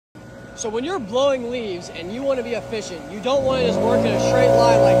So when you're blowing leaves and you want to be efficient, you don't want to just work in a straight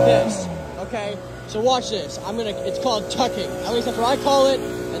line like this, okay? So watch this. It's called tucking. At least that's what I call it,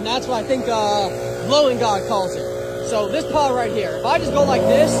 and that's what I think blowing God calls it. So this pile right here, if I just go like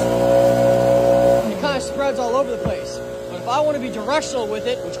this, it kind of spreads all over the place. But if I want to be directional with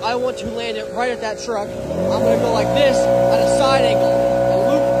it, which I want to land it right at that truck, I'm going to go like this at a side angle, and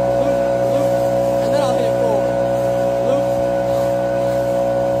loop, loop, loop, and then I'll hit it forward. Loop,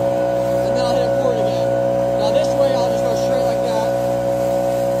 and then I'll hit it forward again. Now this way, I'll just go straight like that,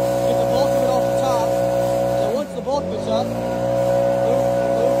 get the bulk of it off the top, and then once the bulk gets up, loop,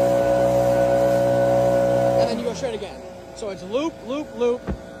 loop, and then you go straight again. So it's loop, loop, loop,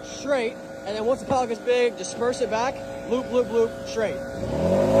 straight, and then once the pile gets big, disperse it back, loop, loop, loop, straight.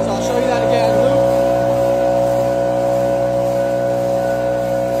 So I'll show you that again. Loop,